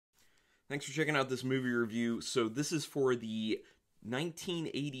Thanks for checking out this movie review. So this is for the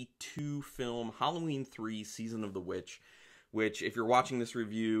 1982 film Halloween 3 Season of the Witch, which if you're watching this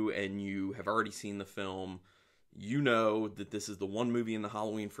review and you have already seen the film, you know that this is the one movie in the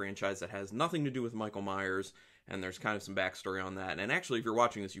Halloween franchise that has nothing to do with Michael Myers, and there's kind of some backstory on that. And actually, if you're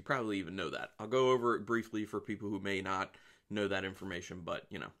watching this, you probably even know that. I'll go over it briefly for people who may not know that information, but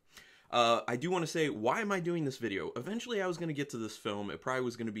you know. I do want to say, why am I doing this video? Eventually I was going to get to this film. It probably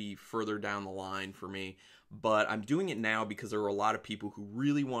was going to be further down the line for me, but I'm doing it now because there were a lot of people who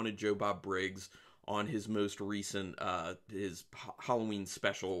really wanted Joe Bob Briggs on his most recent, his Halloween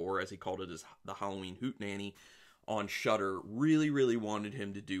special, or as he called it, the Halloween Hootenanny on Shudder. Really wanted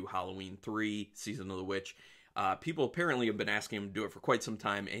him to do Halloween 3, Season of the Witch. People apparently have been asking him to do it for quite some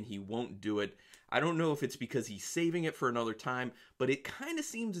time, and he won't do it. I don't know if it's because he's saving it for another time, but it kind of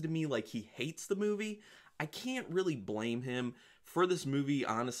seems to me like he hates the movie. I can't really blame him. For this movie,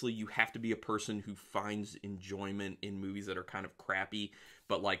 honestly, you have to be a person who finds enjoyment in movies that are kind of crappy,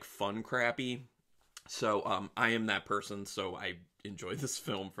 but like fun crappy. So I am that person, so I enjoy this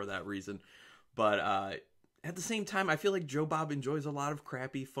film for that reason. But at the same time, I feel like Joe Bob enjoys a lot of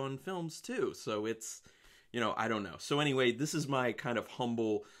crappy, fun films too. So it's, you know, I don't know. So anyway, this is my kind of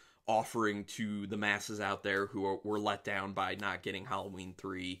humble offering to the masses out there who were let down by not getting Halloween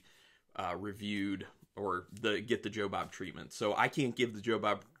 3 reviewed or get the Joe Bob treatment. So I can't give the Joe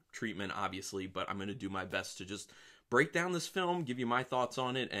Bob treatment, obviously, but I'm going to do my best to just break down this film, give you my thoughts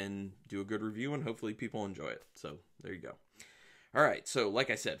on it, and do a good review, and hopefully people enjoy it. So there you go. All right, so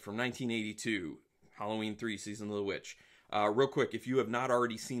like I said, from 1982, Halloween 3, Season of the Witch. Real quick, if you have not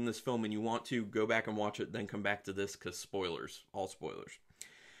already seen this film and you want to, go back and watch it, then come back to this, because spoilers, all spoilers.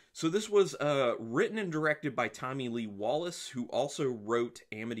 So this was written and directed by Tommy Lee Wallace, who also wrote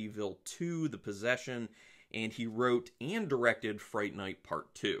Amityville 2, The Possession, and he wrote and directed Fright Night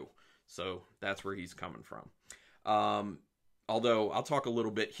Part 2. So that's where he's coming from. Although, I'll talk a little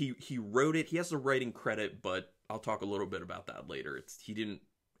bit. He wrote it. He has the writing credit, but I'll talk a little bit about that later. He didn't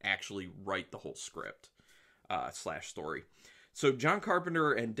actually write the whole script / story. So John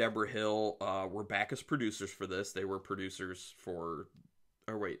Carpenter and Deborah Hill were back as producers for this. They were producers for...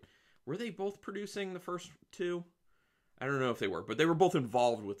 Oh, wait. Were they both producing the first two? I don't know if they were, but they were both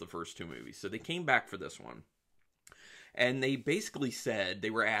involved with the first two movies. So they came back for this one. And they basically said, they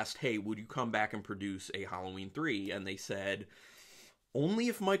were asked, hey, would you come back and produce a Halloween 3? And they said, only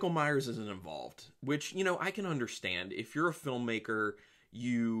if Michael Myers isn't involved. Which, you know, I can understand. If you're a filmmaker,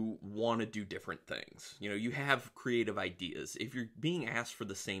 you want to do different things. You know, you have creative ideas. If you're being asked for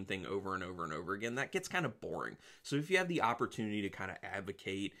the same thing over and over and over again, that gets kind of boring. So if you have the opportunity to kind of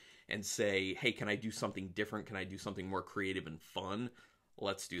advocate and say, hey, can I do something different? Can I do something more creative and fun?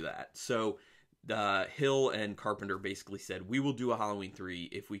 Let's do that. So Hill and Carpenter basically said, we will do a Halloween 3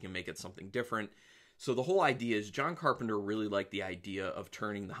 if we can make it something different. So the whole idea is John Carpenter really liked the idea of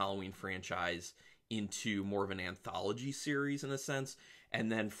turning the Halloween franchise into more of an anthology series in a sense,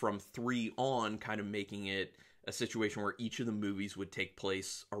 and then from 3 on kind of making it a situation where each of the movies would take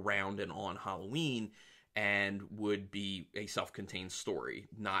place around and on Halloween and would be a self-contained story,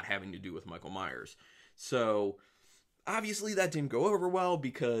 not having to do with Michael Myers. So obviously that didn't go over well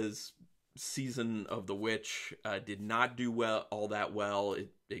because Season of the Witch did not do all that well.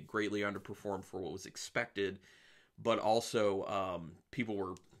 It greatly underperformed for what was expected, but also people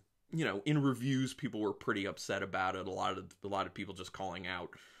were, you know, in reviews, people were pretty upset about it. A lot of people just calling out,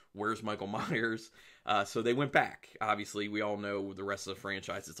 where's Michael Myers? So they went back. Obviously, we all know the rest of the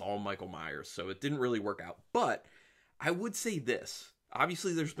franchise, it's all Michael Myers. So it didn't really work out. But I would say this.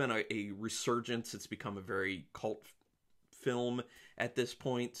 Obviously, there's been a resurgence. It's become a very cult film at this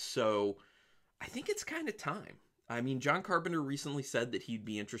point. So I think it's kind of time. I mean, John Carpenter recently said that he'd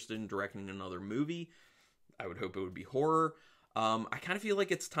be interested in directing another movie. I would hope it would be horror. I kind of feel like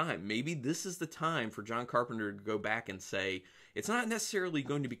it's time. Maybe this is the time for John Carpenter to go back and say, it's not necessarily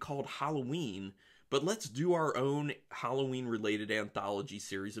going to be called Halloween, but let's do our own Halloween-related anthology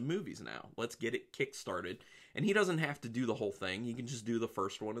series of movies now. Let's get it kick-started. And he doesn't have to do the whole thing. He can just do the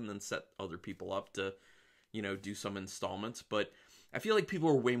first one and then set other people up to, you know, do some installments. But I feel like people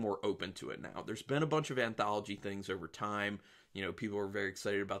are way more open to it now. There's been a bunch of anthology things over time. You know, people are very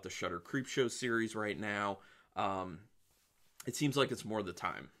excited about the Shudder Creepshow series right now. It seems like it's more the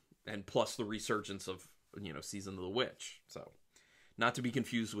time. And plus the resurgence of, you know, Season of the Witch. So, not to be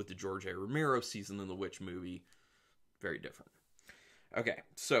confused with the George A. Romero Season of the Witch movie. Very different. Okay,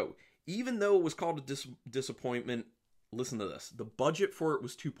 so even though it was called a disappointment, listen to this. The budget for it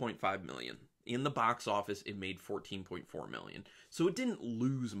was $2.5 million. In the box office, it made 14.4 million. So it didn't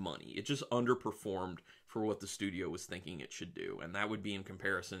lose money. It just underperformed for what the studio was thinking it should do. And that would be in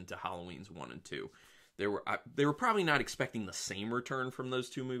comparison to Halloween's 1 and 2. They were probably not expecting the same return from those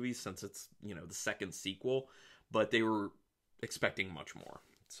two movies since it's, you know, the second sequel, but they were expecting much more.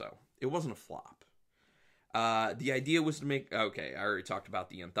 So it wasn't a flop. The idea was to make... Okay, I already talked about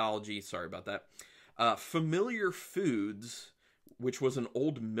the anthology. Sorry about that. Familiar Foods, which was an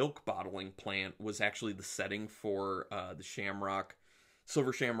old milk bottling plant, was actually the setting for the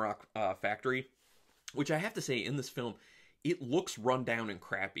Silver Shamrock factory, which I have to say, in this film, it looks run down and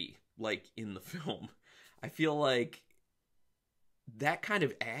crappy, like in the film. I feel like that kind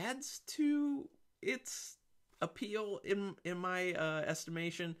of adds to its appeal in my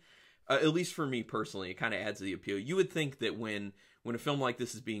estimation. At least for me personally, it kind of adds to the appeal. You would think that when a film like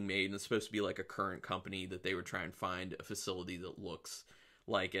this is being made and it's supposed to be like a current company, that they would try and find a facility that looks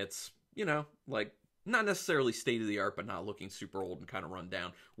like it's, you know, like not necessarily state of the art, but not looking super old and kind of run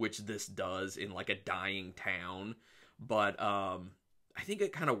down, which this does in like a dying town. But I think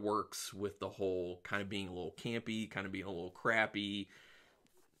it kind of works with the whole kind of being a little campy, kind of being a little crappy.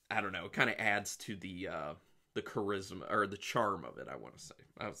 I don't know. It kind of adds to the charisma, or the charm of it, I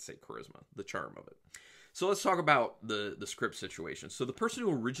would say charisma, the charm of it. So let's talk about the script situation. So the person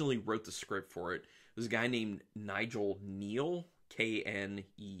who originally wrote the script for it was a guy named Nigel Kneale, Kneale.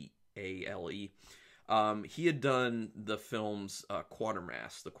 He had done the films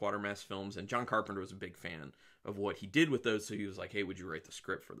Quatermass, the Quatermass films, and John Carpenter was a big fan of what he did with those, so he was like, hey, would you write the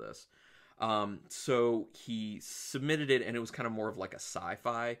script for this? So he submitted it, and it was kind of more of like a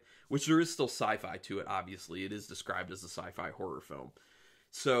sci-fi, which there is still sci-fi to it, obviously. It is described as a sci-fi horror film.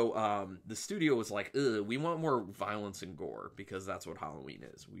 So the studio was like, we want more violence and gore, because that's what Halloween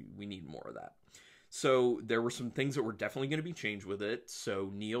is. We need more of that. So there were some things that were definitely going to be changed with it.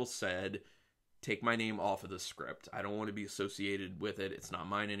 So Kneale said, take my name off of the script. I don't want to be associated with it. It's not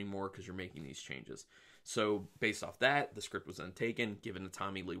mine anymore because you're making these changes. So based off that, the script was then taken, given to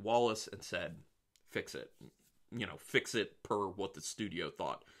Tommy Lee Wallace, and said, fix it. You know, fix it per what the studio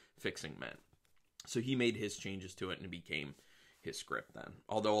thought fixing meant. So he made his changes to it, and it became his script then.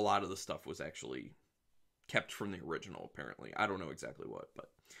 Although a lot of the stuff was actually kept from the original, apparently. I don't know exactly what,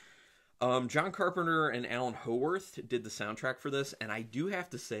 but... John Carpenter and Alan Howarth did the soundtrack for this, and I do have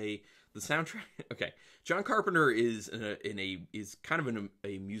to say, the soundtrack... Okay, John Carpenter is kind of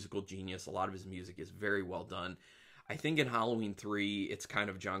a musical genius. A lot of his music is very well done. I think in Halloween 3, it's kind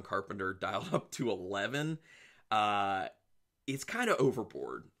of John Carpenter dialed up to 11. It's kind of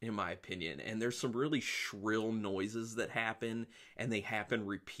overboard, in my opinion, and there's some really shrill noises that happen, and they happen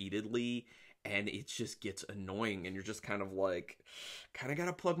repeatedly, and it just gets annoying, and you're just kind of like, kind of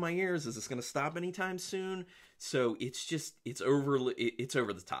gotta plug my ears. Is this gonna stop anytime soon? So it's over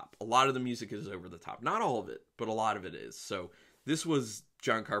the top. A lot of the music is over the top. Not all of it, but a lot of it is. So this was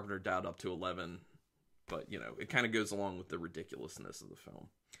John Carpenter dialed up to 11, but, you know, it kind of goes along with the ridiculousness of the film.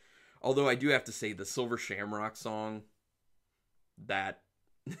 Although I do have to say, the Silver Shamrock song, that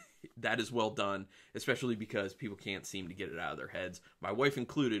is well done, especially because people can't seem to get it out of their heads. My wife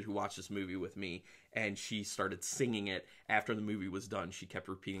included, who watched this movie with me, and she started singing it after the movie was done. She kept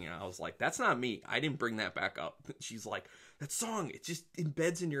repeating it. I was like, that's not me. I didn't bring that back up. She's like, that song, it just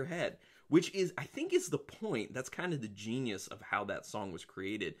embeds in your head, which is, I think, is the point. That's kind of the genius of how that song was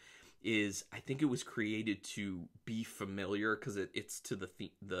created. Is I think it was created to be familiar, because it's to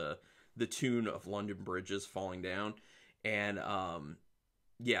the tune of London Bridges Falling Down. And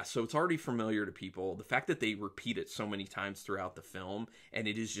yeah, so it's already familiar to people. The fact that they repeat it so many times throughout the film, and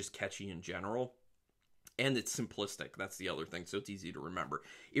it is just catchy in general, and it's simplistic. That's the other thing, so it's easy to remember.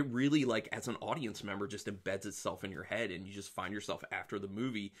 It really, like, as an audience member, just embeds itself in your head, and you just find yourself after the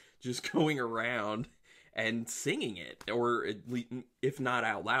movie just going around and singing it, or at least, if not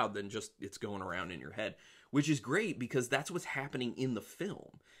out loud, then just it's going around in your head, which is great because that's what's happening in the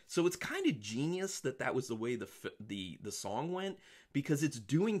film. So it's kind of genius that was the way the song went, because it's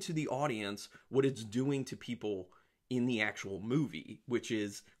doing to the audience what it's doing to people in the actual movie, which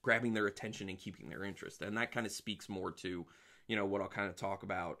is grabbing their attention and keeping their interest. And that kind of speaks more to, you know, what I'll kind of talk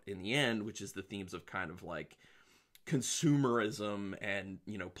about in the end, which is the themes of kind of like consumerism and,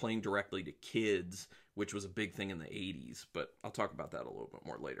 you know, playing directly to kids, which was a big thing in the 80s. But I'll talk about that a little bit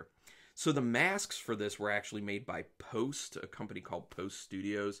more later. So the masks for this were actually made by Post, a company called Post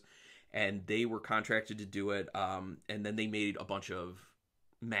Studios, and they were contracted to do it. And then they made a bunch of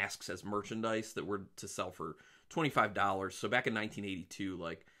masks as merchandise that were to sell for $25. So back in 1982,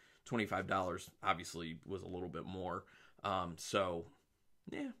 like $25 obviously was a little bit more. So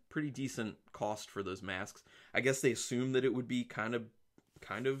yeah, pretty decent cost for those masks. I guess they assumed that it would be kind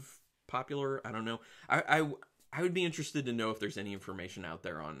of popular. I don't know. I would be interested to know if there's any information out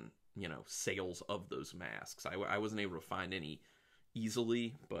there on, you know, sales of those masks. I wasn't able to find any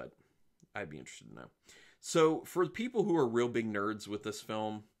easily, but I'd be interested to know. So for people who are real big nerds with this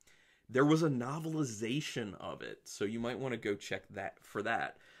film, there was a novelization of it, so you might want to go check that for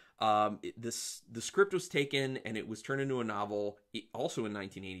that. The script was taken and it was turned into a novel, also in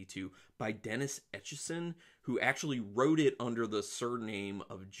 1982, by Dennis Etchison, who actually wrote it under the surname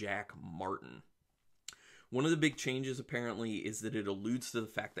of Jack Martin. One of the big changes, apparently, is that it alludes to the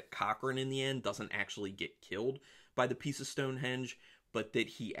fact that Cochran, in the end, doesn't actually get killed by the piece of Stonehenge, but that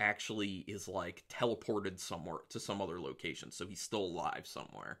he actually is, like, teleported somewhere to some other location, so he's still alive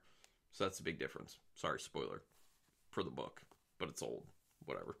somewhere. So that's a big difference. Sorry, spoiler for the book, but it's old.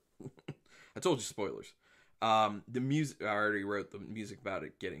 Whatever. I told you spoilers. The music, I already wrote the music about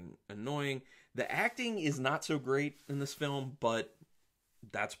it getting annoying. The acting is not so great in this film, but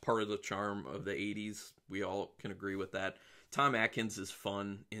that's part of the charm of the 80s. We all can agree with that. Tom Atkins is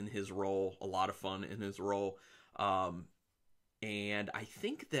fun in his role, a lot of fun in his role. And I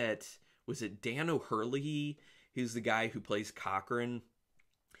think that, was it Dan O'Hurley, who's the guy who plays Cochran?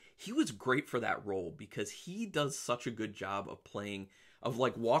 He was great for that role because he does such a good job of playing, of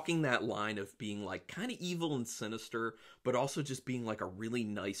like walking that line of being like kind of evil and sinister, but also just being like a really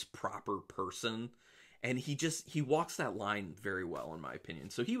nice, proper person. And he walks that line very well, in my opinion.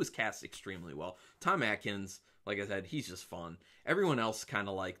 So he was cast extremely well. Tom Atkins, like I said, he's just fun. Everyone else kind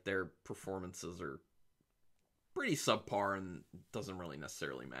of like their performances are pretty subpar, and doesn't really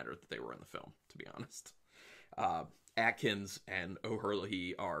necessarily matter that they were in the film, to be honest. Atkins and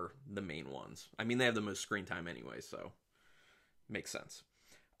O'Hurley are the main ones. I mean, they have the most screen time anyway, so makes sense.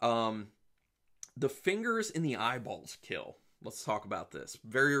 The fingers in the eyeballs kill. Let's talk about this.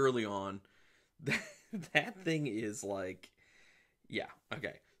 Very early on, that thing is like, yeah,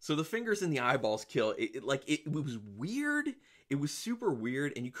 okay. So the fingers in the eyeballs kill. It was weird. It was super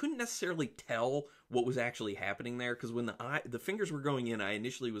weird, and you couldn't necessarily tell what was actually happening there, because when the fingers were going in, I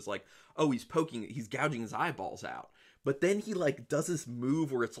initially was like, oh, he's gouging his eyeballs out. But then he like does this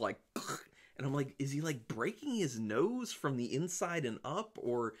move where it's like, and I'm like, is he like breaking his nose from the inside and up,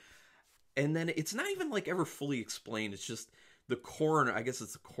 or? And then it's not even like ever fully explained. It's just the coroner, I guess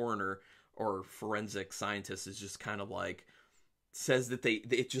it's the coroner or forensic scientist, is just kind of like, says that they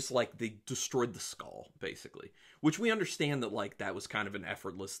destroyed the skull, basically. Which we understand that like that was kind of an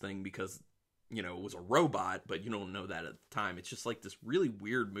effortless thing because, you know, it was a robot, but you don't know that at the time. It's just like this really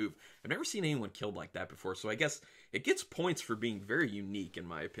weird move. I've never seen anyone killed like that before, so I guess it gets points for being very unique, in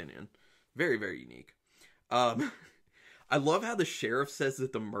my opinion. Very, very unique. I love how the sheriff says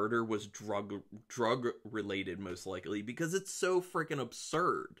that the murder was drug related, most likely, because it's so freaking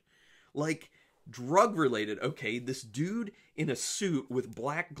absurd. Like, drug related. Okay, this dude in a suit with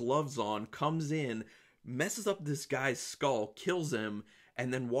black gloves on comes in, messes up this guy's skull, kills him,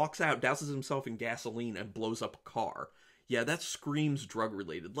 and then walks out, douses himself in gasoline, and blows up a car. Yeah, that screams drug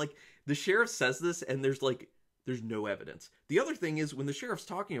related. Like, the sheriff says this, and there's no evidence. The other thing is, when the sheriff's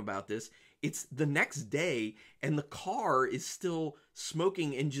talking about this, it's the next day, and the car is still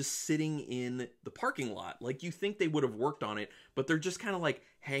smoking and just sitting in the parking lot. Like, you think they would have worked on it, but they're just kind of like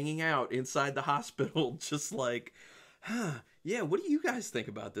hanging out inside the hospital, just like, yeah, what do you guys think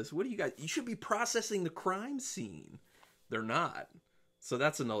about this? You should be processing the crime scene. They're not. So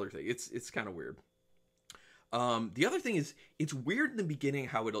that's another thing. It's kind of weird. The other thing is, it's weird in the beginning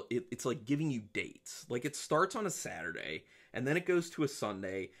how it's like giving you dates. Like, it starts on a Saturday, and then it goes to a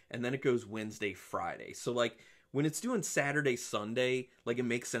Sunday, and then it goes Wednesday, Friday. So like, when it's doing Saturday, Sunday, like, it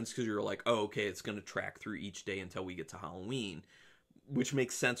makes sense because you're like, oh, okay, it's going to track through each day until we get to Halloween, which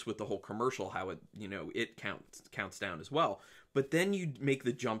makes sense with the whole commercial, how it, you know, it counts down as well. But then you make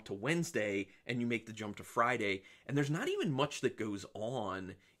the jump to Wednesday, and you make the jump to Friday, and there's not even much that goes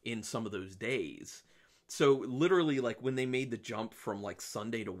on in some of those days. So literally, like, when they made the jump from like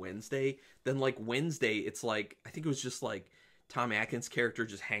Sunday to Wednesday, then like Wednesday, it's like, I think it was just like Tom Atkins' character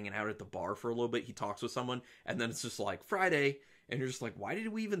just hanging out at the bar for a little bit. He talks with someone, and then it's just like Friday, and you're just like, why did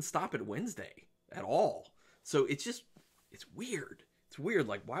we even stop at Wednesday at all? So it's weird. It's weird.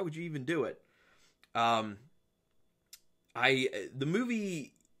 Like, why would you even do it? The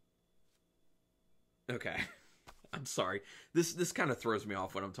movie, okay, I'm sorry. This kind of throws me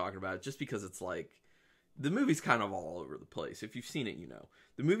off when I'm talking about it, just because it's like, the movie's kind of all over the place. If you've seen it, you know.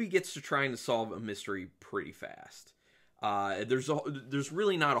 The movie gets to trying to solve a mystery pretty fast. There's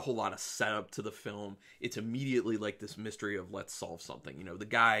really not a whole lot of setup to the film. It's immediately like this mystery of let's solve something. You know, the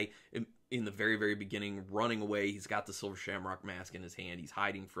guy in the very, very beginning running away, he's got the Silver Shamrock mask in his hand. He's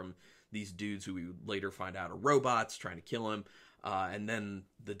hiding from these dudes who we would later find out are robots trying to kill him. And then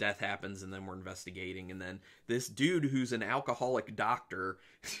the death happens, and then we're investigating. And then this dude who's an alcoholic doctor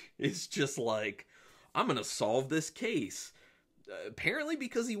is just like, I'm going to solve this case. Apparently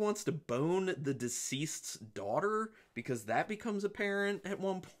because he wants to bone the deceased's daughter, because that becomes apparent at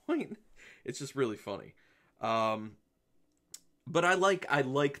one point. It's just really funny. But I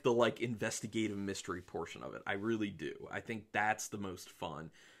like the like investigative mystery portion of it. I really do. I think that's the most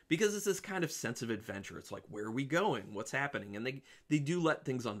fun, because it's this kind of sense of adventure. It's like, where are we going? What's happening? And they do let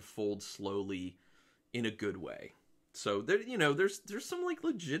things unfold slowly in a good way. So there, you know, there's some like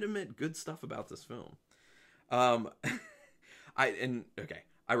legitimate good stuff about this film.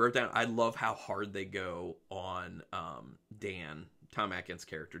 I wrote down, I love how hard they go on Dan, Tom Atkins'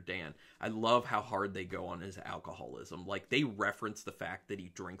 character Dan. I love how hard they go on his alcoholism. Like, they reference the fact that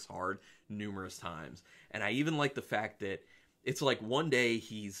he drinks hard numerous times. And I even like the fact that it's like one day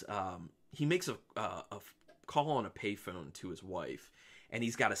he makes a call on a payphone to his wife, and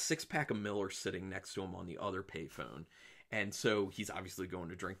he's got a 6-pack of Miller sitting next to him on the other payphone. And so he's obviously going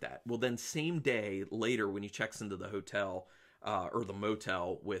to drink that. Well, then same day later, when he checks into the hotel, or the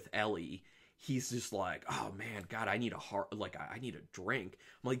motel with Ellie, he's just like, oh man, God, I need I need a drink.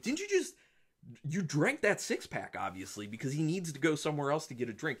 I'm like, you drank that 6-pack, obviously, because he needs to go somewhere else to get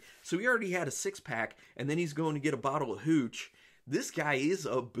a drink. So he already had a 6-pack, and then he's going to get a bottle of hooch. This guy is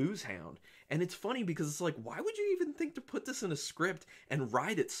a booze hound. And it's funny because it's like, why would you even think to put this in a script and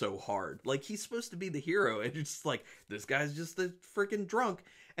write it so hard? Like, he's supposed to be the hero, and it's just like, this guy's just a freaking drunk.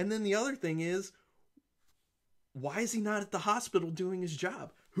 And then the other thing is, why is he not at the hospital doing his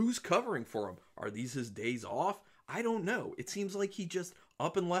job? Who's covering for him? Are these his days off? I don't know. It seems like he just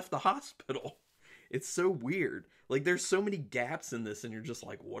up and left the hospital. It's so weird. Like, there's so many gaps in this, and you're just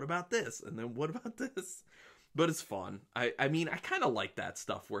like, what about this? And then what about this? But it's fun. I mean, I kind of like that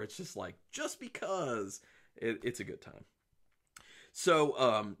stuff where it's just like, just because it's a good time.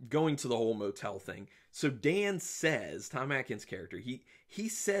 So, going to the whole motel thing. So Dan says, Tom Atkins' character, he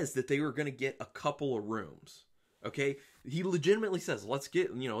says that they were going to get a couple of rooms. Okay, he legitimately says, let's get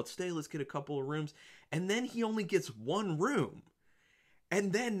a couple of rooms. And then he only gets one room.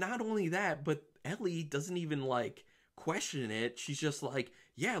 And then not only that, but Ellie doesn't even like question it. She's just like,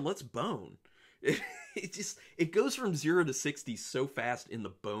 yeah, let's bone. It goes from 0 to 60 so fast in the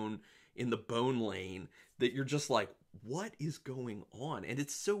bone lane that you're just like, what is going on? And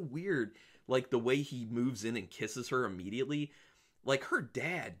it's so weird, like the way he moves in and kisses her immediately. Like, her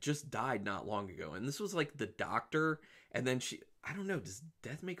dad just died not long ago, and this was like the doctor, and then I don't know, does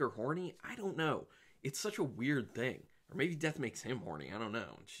death make her horny? I don't know. It's such a weird thing. Or maybe death makes him horny, I don't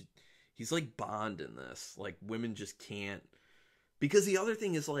know. He's like Bond in this. Like, women just can't. Because the other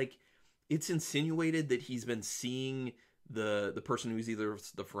thing is, like, it's insinuated that he's been seeing the person who's either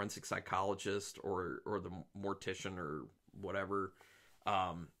the forensic psychologist or the mortician or whatever,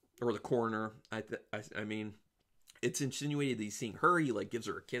 or the coroner. I mean, it's insinuated that he's seeing her. He like gives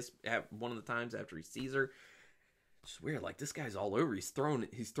her a kiss at one of the times after he sees her. It's weird. Like, this guy's all over. He's throwing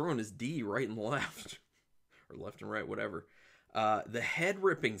his D right and left, or left and right, whatever. The head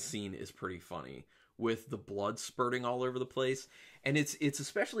ripping scene is pretty funny, with the blood spurting all over the place. And it's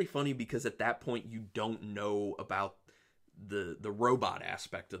especially funny because at that point you don't know about the robot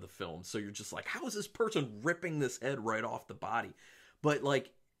aspect of the film. So you're just like, how is this person ripping this head right off the body? But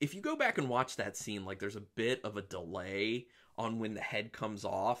like, if you go back and watch that scene, like, there's a bit of a delay on when the head comes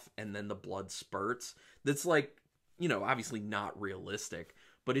off and then the blood spurts. That's like, you know, obviously not realistic,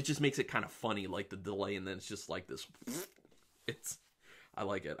 but it just makes it kind of funny, like the delay, and then it's just like this. I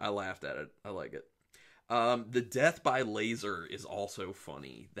like it. I laughed at it. I like it. The death by laser is also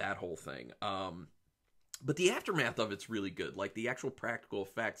funny, that whole thing. But the aftermath of it's really good. Like, the actual practical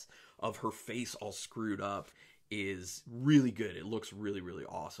effects of her face all screwed up is really good. It looks really, really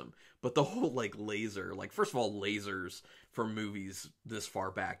awesome. But the whole, like, laser, like, first of all, lasers from movies this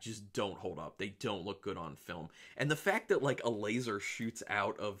far back just don't hold up. They don't look good on film. And the fact that, like, a laser shoots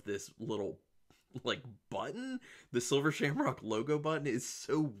out of this little, like, button, the Silver Shamrock logo button, is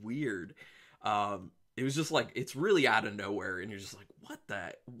so weird. It was just like, it's really out of nowhere, and you're just like,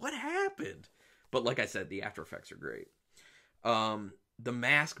 what happened? But like I said, the after effects are great. The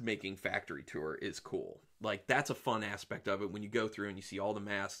mask making factory tour is cool. Like, that's a fun aspect of it when you go through and you see all the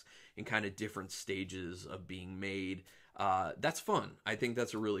masks in kind of different stages of being made. That's fun. I think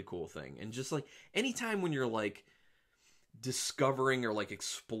that's a really cool thing. And just like, anytime when you're like, discovering or like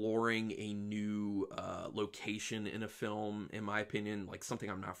exploring a new location in a film, in my opinion, like something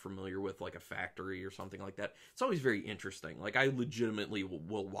I'm not familiar with, like a factory or something like that, it's always very interesting. Like I legitimately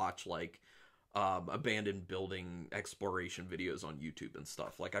will watch like abandoned building exploration videos on YouTube and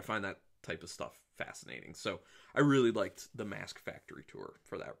stuff. Like I find that type of stuff fascinating. So I really liked the Mask Factory tour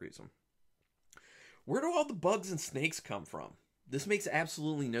for that reason. Where do all the bugs and snakes come from? This makes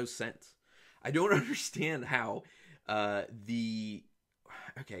absolutely no sense. I don't understand how okay,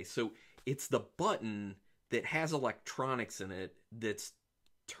 so it's the button that has electronics in it that's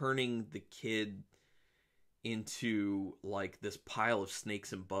turning the kid into like this pile of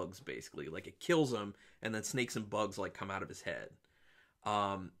snakes and bugs, basically. Like it kills him, and then snakes and bugs like come out of his head.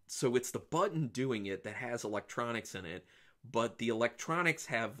 So it's the button doing it that has electronics in it, but the electronics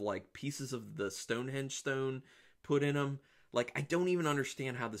have like pieces of the Stonehenge stone put in them. Like I don't even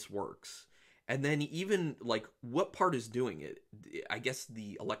understand how this works. And then even, like, what part is doing it? I guess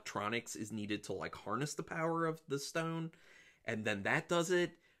the electronics is needed to, like, harness the power of the stone. And then that does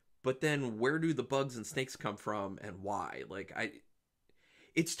it. But then where do the bugs and snakes come from and why? Like,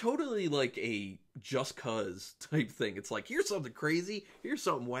 it's totally, like, a just cause type thing. It's like, here's something crazy. Here's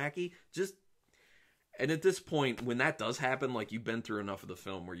something wacky. And at this point, when that does happen, like, you've been through enough of the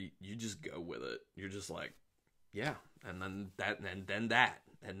film where you just go with it. You're just like, yeah. And then that, and then that.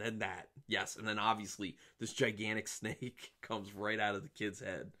 And then that. Yes, and then obviously this gigantic snake comes right out of the kid's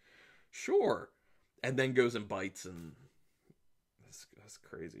head. Sure. And then goes and bites, and that's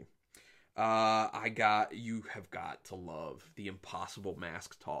crazy. You have got to love the impossible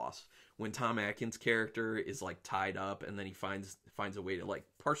mask toss. When Tom Atkins' character is like tied up, and then he finds a way to like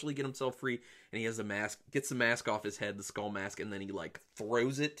partially get himself free, and he has the mask, gets the mask off his head, the skull mask, and then he like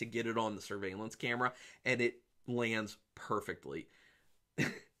throws it to get it on the surveillance camera, and it lands perfectly.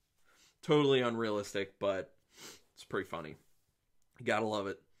 Totally unrealistic, but it's pretty funny. You gotta love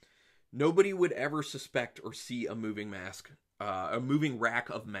it. Nobody would ever suspect or see a moving mask, a moving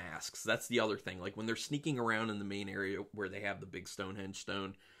rack of masks. That's the other thing. Like when they're sneaking around in the main area where they have the big Stonehenge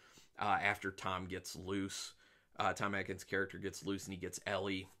stone, after Tom gets loose, Tom Atkins' character gets loose and he gets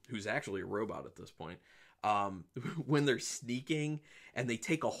Ellie, who's actually a robot at this point. When they're sneaking and they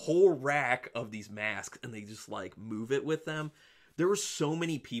take a whole rack of these masks and they just like move it with them. There were so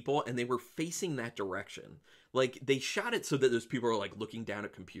many people, and they were facing that direction. Like, they shot it so that those people are, like, looking down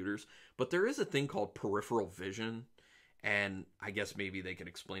at computers. But there is a thing called peripheral vision. And I guess maybe they could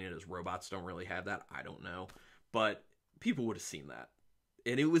explain it as robots don't really have that. I don't know. But people would have seen that.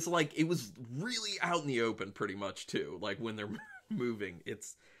 And it was, like, it was really out in the open, pretty much, too. Like, when they're moving.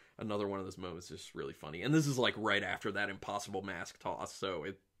 It's another one of those moments that's just really funny. And this is, like, right after that impossible mask toss. So,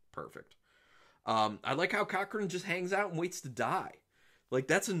 it's perfect. I like how Cochran just hangs out and waits to die. Like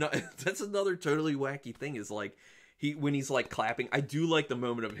that's another totally wacky thing is like when he's like clapping. I do like the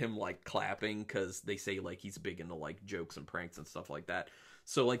moment of him like clapping because they say like he's big into like jokes and pranks and stuff like that.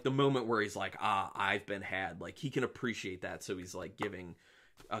 So like the moment where he's like, I've been had, like he can appreciate that. So he's like giving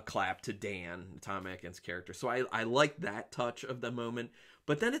a clap to Dan, Tom Atkins' character. So I like that touch of the moment.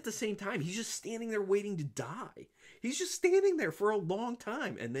 But then at the same time, he's just standing there waiting to die. He's just standing there for a long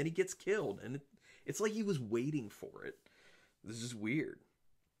time, and then he gets killed. And it's like he was waiting for it. This is weird.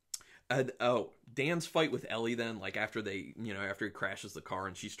 Dan's fight with Ellie then, like after he crashes the car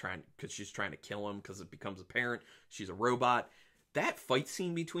and she's trying to kill him because it becomes apparent she's a robot. That fight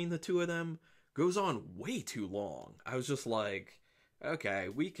scene between the two of them goes on way too long. I was just like, okay,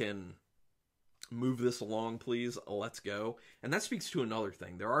 we can move this along, please. Let's go. And that speaks to another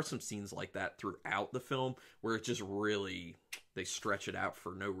thing. There are some scenes like that throughout the film where it just really, they stretch it out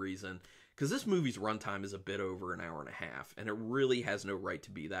for no reason. Because this movie's runtime is a bit over an hour and a half, and it really has no right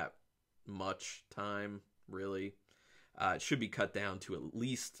to be that much time, really. It should be cut down to at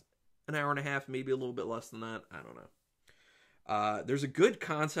least an hour and a half, maybe a little bit less than that. I don't know. There's a good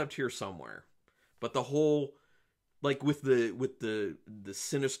concept here somewhere, but the whole, like with the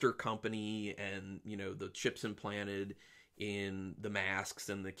sinister company and, you know, the chips implanted in the masks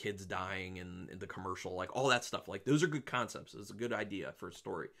and the kids dying and the commercial, like all that stuff, like those are good concepts. It's a good idea for a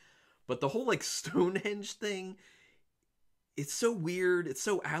story. But the whole like Stonehenge thing, it's so weird, it's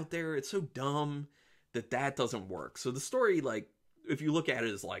so out there, it's so dumb that doesn't work. So the story, like, if you look at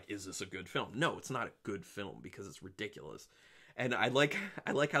it as like, is this a good film? No, it's not a good film because it's ridiculous. And I like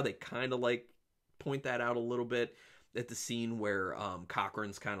how they kind of like point that out a little bit at the scene where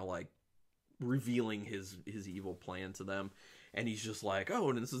Cochran's kind of like revealing his evil plan to them. And he's just like, oh,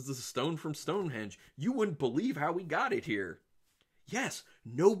 and this is the stone from Stonehenge. You wouldn't believe how we got it here. Yes,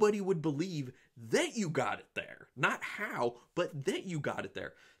 nobody would believe that you got it there. Not how, but that you got it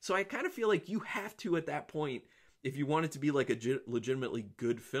there. So I kind of feel like you have to, at that point, if you want it to be like a legitimately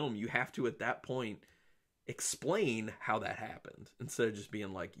good film, you have to, at that point, explain how that happened, instead of just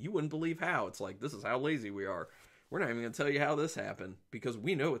being like, you wouldn't believe how. It's like, this is how lazy we are. We're not even going to tell you how this happened, because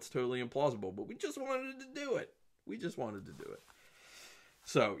we know it's totally implausible, but we just wanted to do it. We just wanted to do it.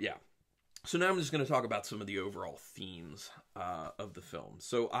 So, yeah. So now I'm just going to talk about some of the overall themes of the film.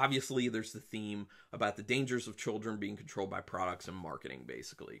 So obviously there's the theme about the dangers of children being controlled by products and marketing,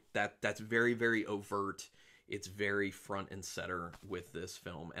 basically. That's very, very overt. It's very front and center with this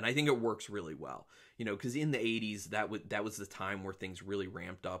film. And I think it works really well. You know, because in the 80s, that was the time where things really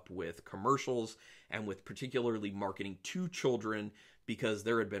ramped up with commercials and with particularly marketing to children, because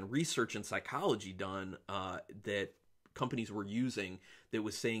there had been research in psychology done that companies were using that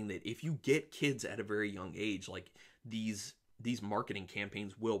was saying that if you get kids at a very young age, like these marketing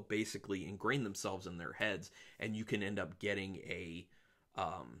campaigns will basically ingrain themselves in their heads, and you can end up getting a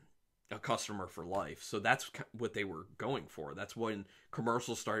customer for life. So that's what they were going for. That's when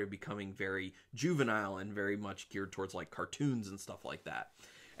commercials started becoming very juvenile and very much geared towards like cartoons and stuff like that.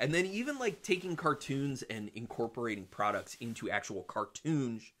 And then even like taking cartoons and incorporating products into actual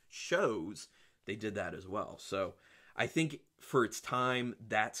cartoon shows, they did that as well. So I think for its time,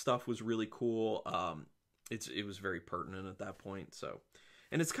 that stuff was really cool. It was very pertinent at that point. So,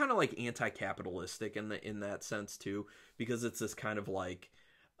 and it's kind of like anti-capitalistic in that sense too, because it's this kind of like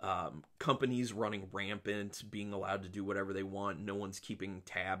companies running rampant, being allowed to do whatever they want. No one's keeping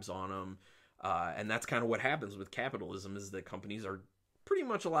tabs on them. And that's kind of what happens with capitalism, is that companies are pretty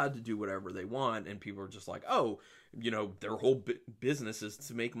much allowed to do whatever they want. And people are just like, oh, you know, their whole business is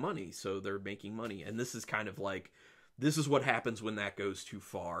to make money. So they're making money. And this is kind of like, this is what happens when that goes too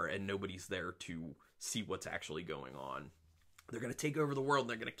far and nobody's there to see what's actually going on. They're going to take over the world and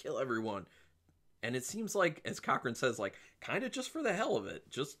they're going to kill everyone. And it seems like, as Cochran says, like kind of just for the hell of it,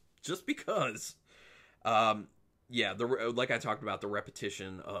 just because. Yeah, like I talked about, the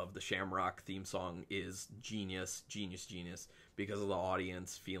repetition of the Shamrock theme song is genius, because of the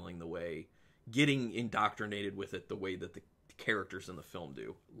audience feeling the way, getting indoctrinated with it the way that the characters in the film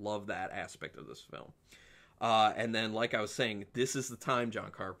do. Love that aspect of this film. And then, like I was saying, this is the time, John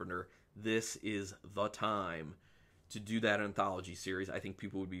Carpenter. This is the time to do that anthology series. I think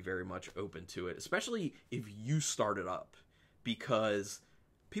people would be very much open to it, especially if you start it up, because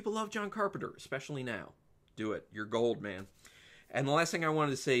people love John Carpenter, especially now. Do it. You're gold, man. And the last thing I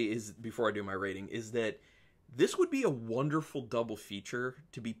wanted to say is, before I do my rating, is that this would be a wonderful double feature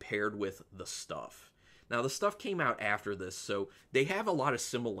to be paired with The Stuff. Now, The Stuff came out after this, so they have a lot of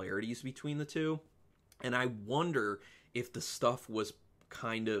similarities between the two. And I wonder if The Stuff was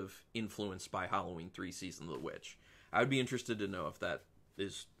kind of influenced by Halloween 3 Season of the Witch. I would be interested to know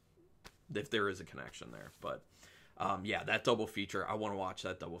if there is a connection there. But yeah, that double feature, I want to watch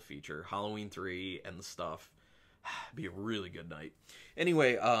that double feature. Halloween 3 and The Stuff. It'd be a really good night.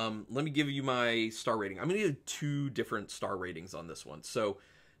 Anyway, let me give you my star rating. I'm going to do 2 different star ratings on this one. So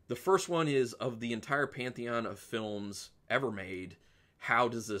the first one is, of the entire pantheon of films ever made, how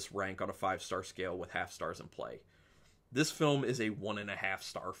does this rank on a 5-star scale with half stars in play? This film is a 1.5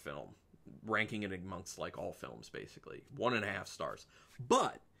 star film, ranking it amongst like all films, basically. 1.5 stars.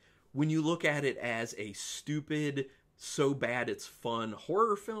 But when you look at it as a stupid, so bad it's fun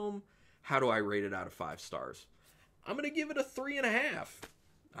horror film, how do I rate it out of 5 stars? I'm going to give it a 3.5.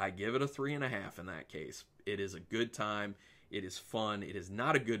 I give it a 3.5 in that case. It is a good time. It is fun. It is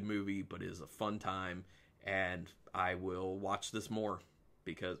not a good movie, but it is a fun time. And I will watch this more.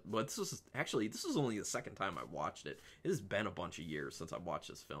 Because, well, this is only the second time I've watched it. It has been a bunch of years since I've watched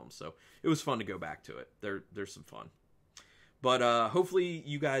this film, so it was fun to go back to it. There's some fun. But hopefully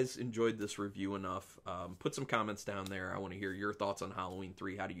you guys enjoyed this review enough. Put some comments down there. I want to hear your thoughts on Halloween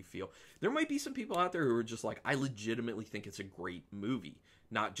 3. How do you feel? There might be some people out there who are just like, I legitimately think it's a great movie.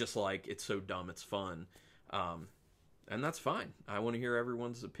 Not just like, it's so dumb, it's fun. And that's fine. I want to hear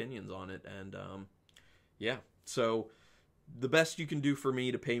everyone's opinions on it. And yeah, so the best you can do for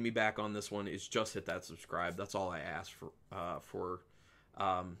me to pay me back on this one is just hit that subscribe. That's all I ask for,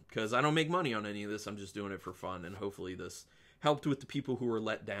 because I don't make money on any of this. I'm just doing it for fun, and hopefully this helped with the people who were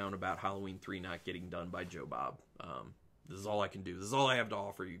let down about Halloween 3 not getting done by Joe Bob. This is all I can do. This is all I have to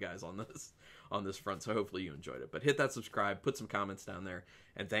offer you guys on this front, so hopefully you enjoyed it. But hit that subscribe, put some comments down there,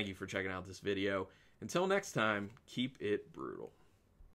 and thank you for checking out this video. Until next time, keep it brutal.